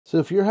So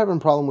if you're having a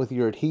problem with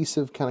your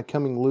adhesive kind of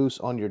coming loose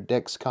on your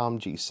Dexcom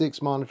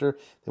G6 monitor,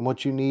 then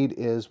what you need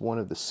is one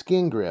of the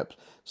skin grips.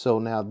 So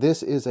now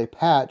this is a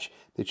patch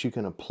that you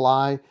can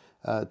apply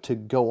to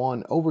go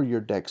on over your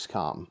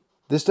Dexcom.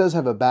 This does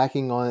have a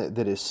backing on it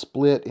that is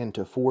split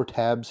into 4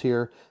 tabs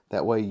here.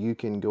 That way you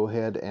can go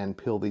ahead and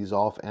peel these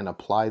off and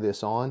apply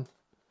this on.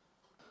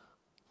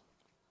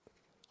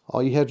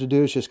 All you have to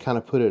do is just kind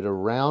of put it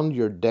around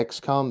your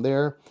Dexcom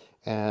there.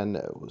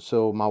 And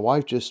so my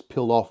wife just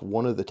peeled off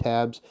one of the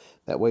tabs.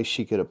 That way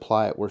she could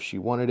apply it where she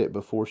wanted it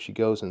before she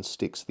goes and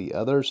sticks the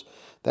others.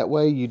 That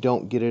way you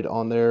don't get it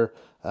on there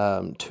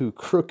too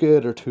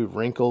crooked or too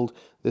wrinkled.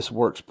 This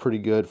works pretty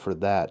good for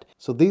that.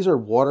 So these are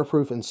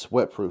waterproof and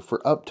sweatproof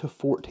for up to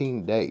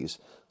 14 days.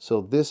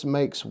 So this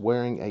makes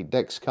wearing a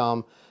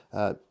Dexcom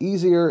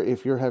easier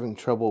if you're having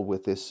trouble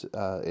with this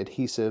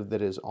adhesive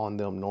that is on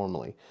them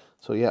normally.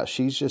 So yeah,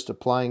 she's just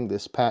applying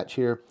this patch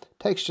here.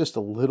 Takes just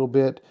a little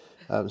bit,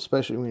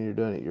 especially when you're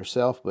doing it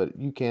yourself, but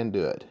you can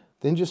do it.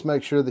 Then just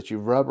make sure that you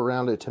rub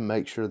around it to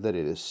make sure that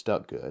it is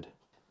stuck good.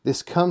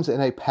 This comes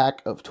in a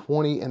pack of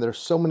 20, and there's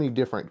so many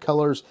different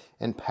colors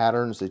and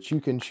patterns that you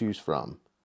can choose from.